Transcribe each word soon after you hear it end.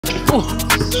Good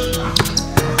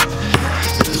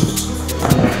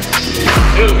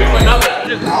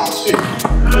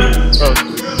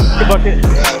bucket.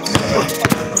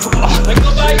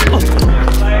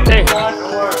 Hey.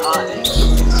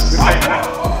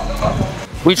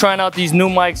 We trying out these new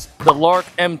mics, the Lark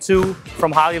M2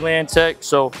 from Hollyland Tech.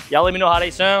 So y'all let me know how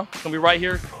they sound. It's gonna be right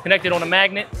here, connected on a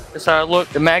magnet. That's how it look,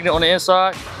 the magnet on the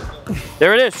inside.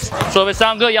 There it is. So if it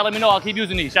sounds good, y'all let me know. I'll keep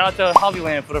using these. Shout out to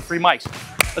Hollyland for the free mics.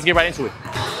 Let's get right into it.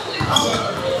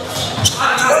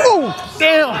 Oh,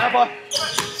 damn.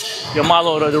 Yo,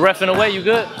 Milo, the ref in the way, you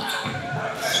good?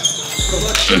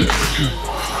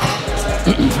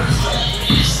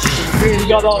 You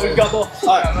got ball, you got ball.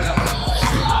 All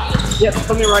right. Yep,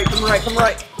 come in right, come right, come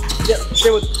right. Yep,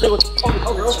 stay with, over.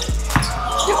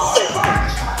 Yep, stay.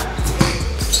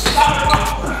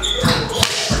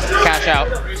 Cash out.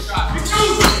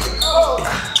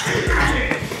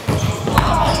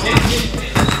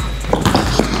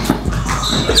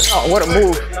 Oh, what a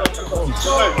move.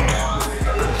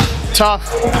 Tough.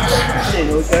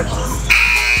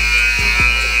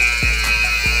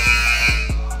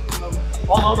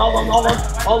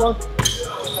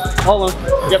 Hold on.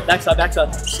 Yep, backside.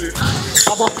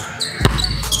 Hop on.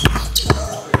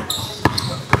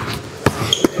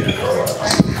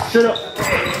 Straight up.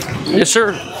 Yes,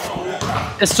 sir.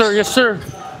 Yes, sir.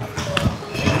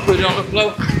 Put it on the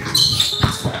floor.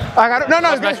 I got it. No,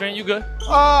 You good?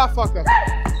 Oh, I fucked up.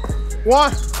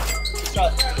 One.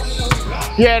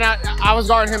 Yeah, and I was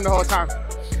guarding him the whole time.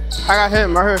 I got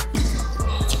him right here.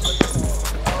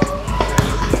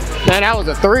 Man, that was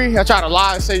a 3. I tried to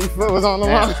lie and say your foot was on the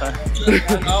line.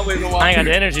 I ain't got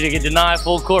the energy to get denied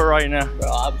full court right now.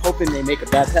 Bro, I'm hoping they make a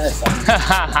bad pass.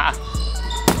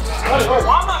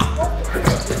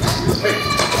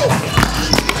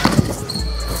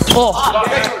 Oh.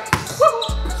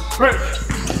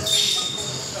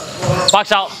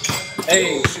 Box out.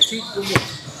 Hey,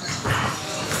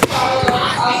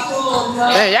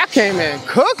 Hey, y'all came in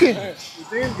cooking.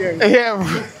 Yeah.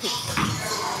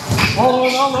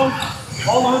 Hold on.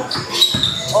 Oh,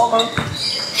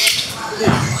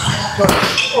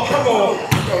 come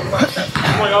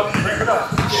on. Bring it up.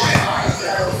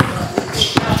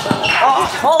 Oh,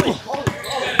 Holly.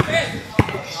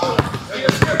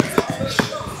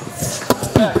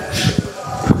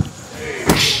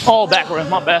 Oh, backward,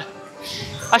 my bad.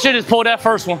 I should just pulled that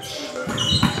first one.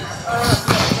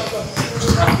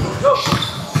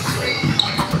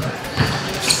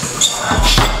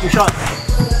 Good shot.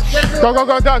 Go,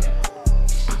 Doug.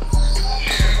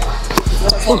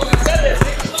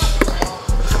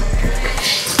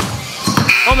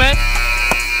 Oh, man.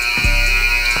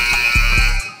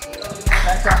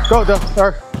 Go, Doug.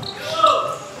 Sorry.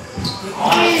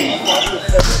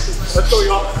 Let's go,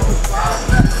 y'all.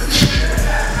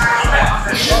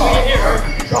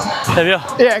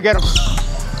 Yeah, get him.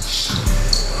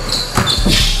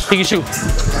 He can shoot.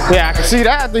 Yeah, I can see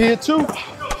that after he hit 2.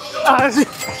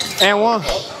 And 1.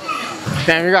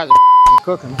 Damn, you guys are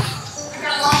cooking.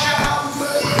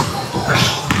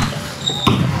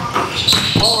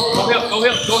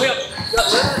 Go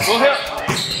hip.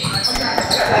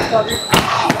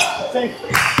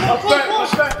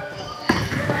 Let's back.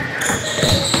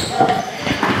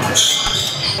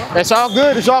 It's all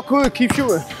good. It's all cool. Keep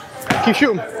shooting.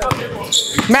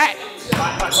 Matt.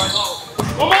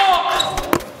 Come on.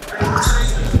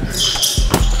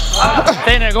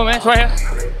 Stay in there. Go, man. It's right here.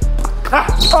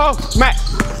 Oh, Matt.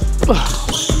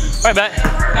 Right back.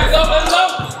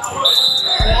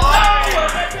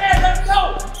 Let's go.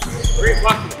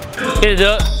 Get it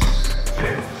up.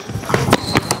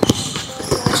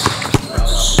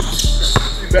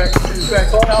 back.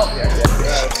 Call out.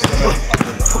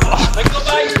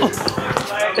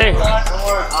 Hey.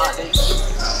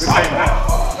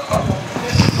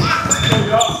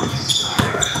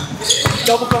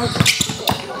 Double coming.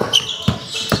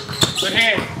 Good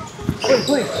hand.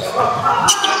 Please.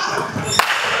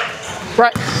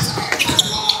 Right.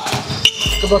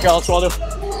 Good look, Alex Waldo.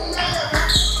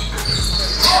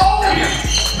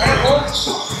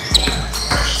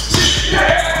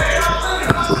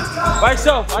 Right,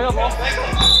 so. Back up, ball.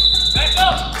 Back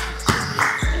up.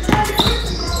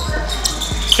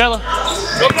 Stella.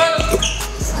 Go,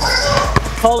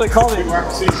 Call it.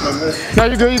 No,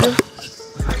 you're good,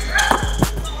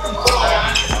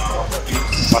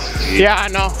 Yeah, I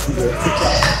know.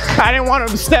 I didn't want him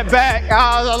to step back.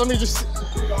 Let me just.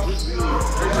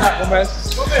 Right.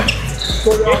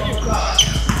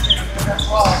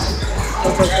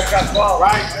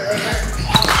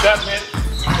 Step, man.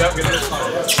 Step, get this one.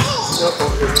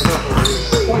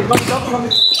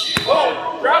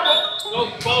 Oh, grab it. Go,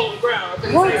 ball on the ground.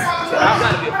 What? I've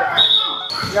got to be a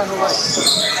Hit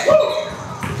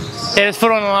his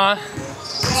foot on the line.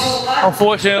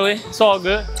 Unfortunately, it's all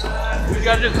good. We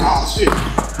got this. Oh, shit.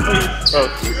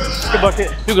 Good bucket.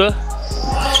 You good.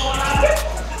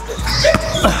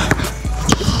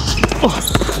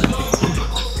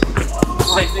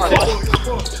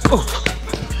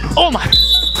 Oh my.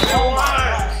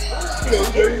 You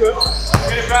good.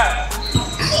 Get it back.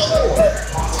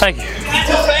 Thank you. He's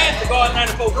too fast to go out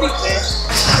 94 feet, man.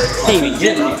 He ain't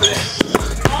getting me.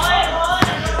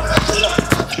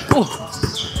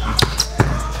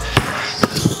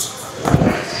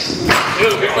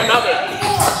 Give him another.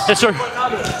 Yes, sir.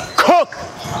 Cook.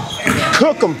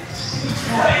 Cook them.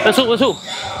 Let's who? Let's who?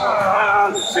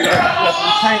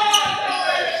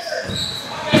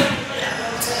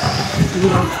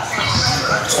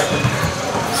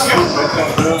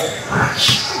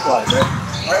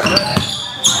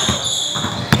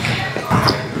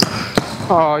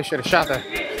 Oh, he should have shot that.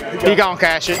 He gonna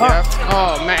cash it, yeah.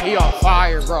 Oh man, he on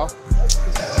fire, bro.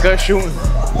 Good shooting.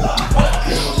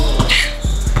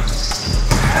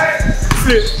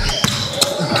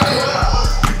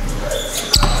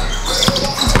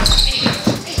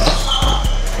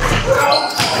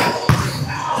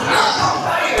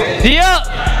 Yeah.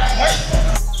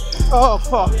 Oh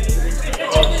fuck.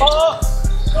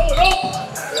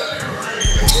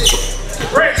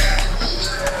 Great.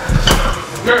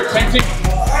 Good, same team.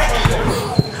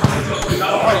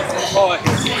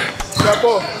 Got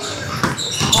ball.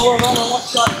 Hold on, one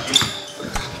shot.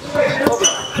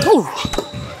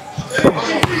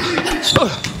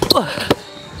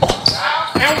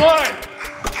 And one.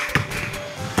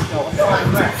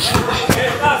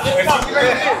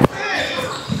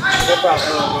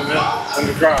 On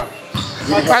the drive.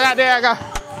 I got there, I got.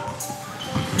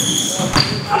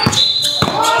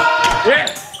 Yeah.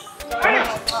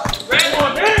 Red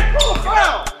one, man.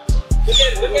 Look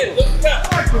at it. Look at it.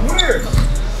 Weird.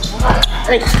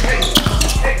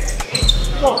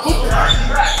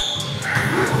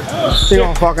 He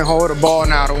gonna fucking hold the ball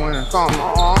now to win. Come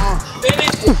on.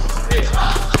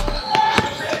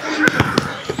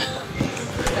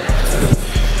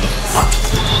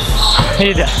 He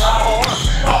did that.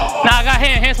 Nah, I got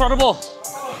hands for the ball.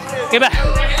 Get back.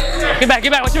 Get back,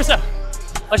 get back. Watch yourself.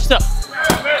 Watch yourself.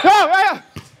 Go, yeah.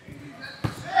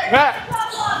 Back.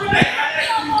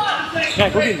 Yeah,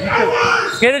 go get it.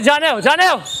 Get it, Jonell.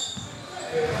 Jonell.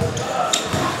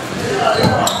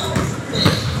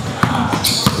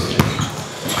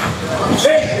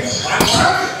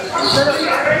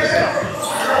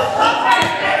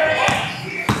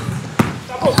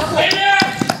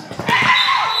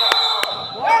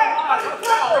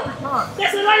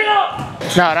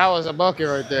 No, that was a bucket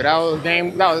right there. That was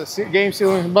game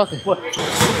sealing bucket. What?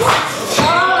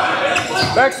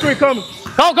 Back street coming.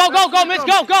 Go, Mitch,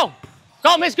 go.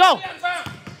 Go, Mitch, go.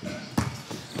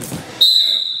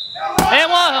 And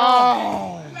one.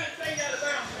 Oh.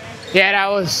 Yeah, that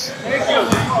was.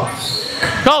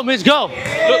 Go, Mitch, go.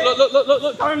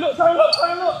 Look. Turn, look.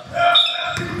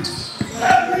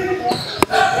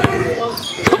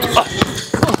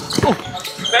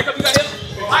 Back up, you got him.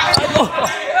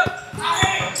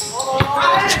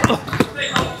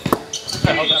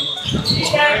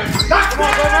 Come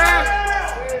on, go, man.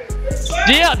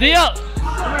 D up.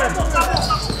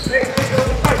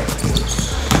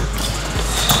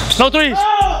 No threes.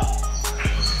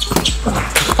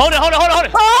 Hold it.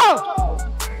 Oh!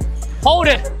 Hold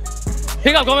it.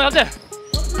 Pick up, go man, up there.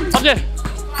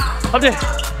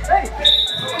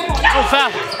 Oh,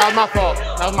 foul. That was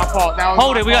my fault.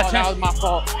 Hold it, we got a That chance. was my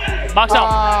fault. Box out.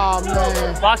 Oh,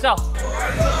 man. Box out.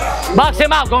 Box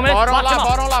him out, Gomez. Ball don't Box him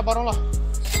out. lie.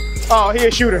 Oh, he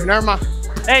a shooter. Never mind.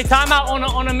 Hey, timeout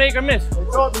on a make or miss.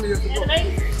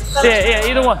 Yeah,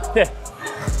 either one. Yeah.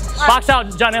 Box out,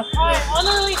 Jonell. All right, on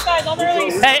the release, guys, on the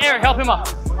release. Hey, Eric, help him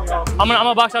out. I'm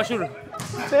gonna box out shooter.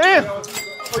 Damn.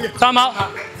 Timeout.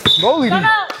 Bully me.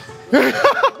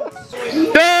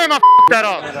 Damn, I f***ed that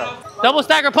up. Double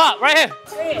stacker pop, right here.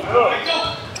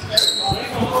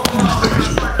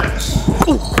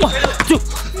 Ooh, 1, 2.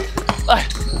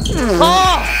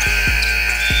 Oh!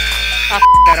 I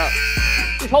f***ed that up.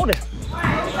 Just hold it. I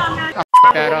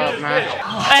f***ed that up, man.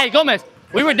 Hey, Gomez,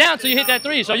 we were down till you hit that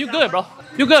 3, so you good, bro.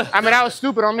 You good. I mean, that was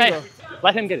stupid on me, Hey, though.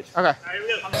 let him get it. Okay.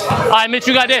 All right, Mitch,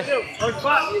 you got this.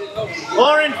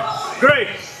 Orange,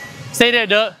 gray. Stay there,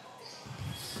 Doug.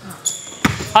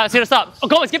 All right, see the stop. Oh,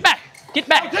 Gomez, get back. Get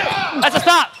back. That's a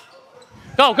stop.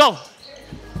 Go.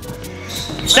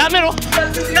 Down middle.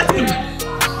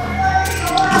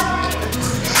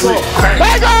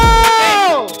 Let's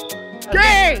go!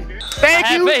 Gang! Thank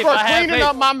you for I have cleaning faith.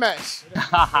 up my mess.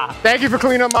 Thank you for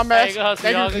cleaning up my mess. Hey, good hustle,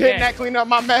 Thank you y'all. for Good hitting game. that, cleaning up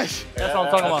my mess. That's what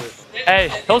I'm talking about.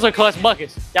 Hey, those are clutch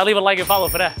buckets. Y'all leave a like and follow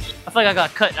for that. I feel like I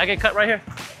got cut. I get cut right here?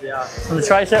 Yeah. From the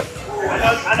tricep?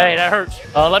 Hey, that hurts.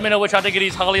 Let me know what y'all think of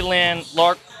these Hollyland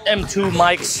Lark M2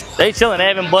 mics. They chilling. They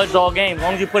haven't budged all game. As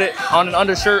long as you put it on an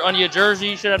undershirt, under your jersey,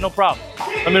 you should have no problem.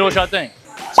 Let me know what y'all think.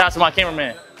 Shout out to my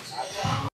cameraman.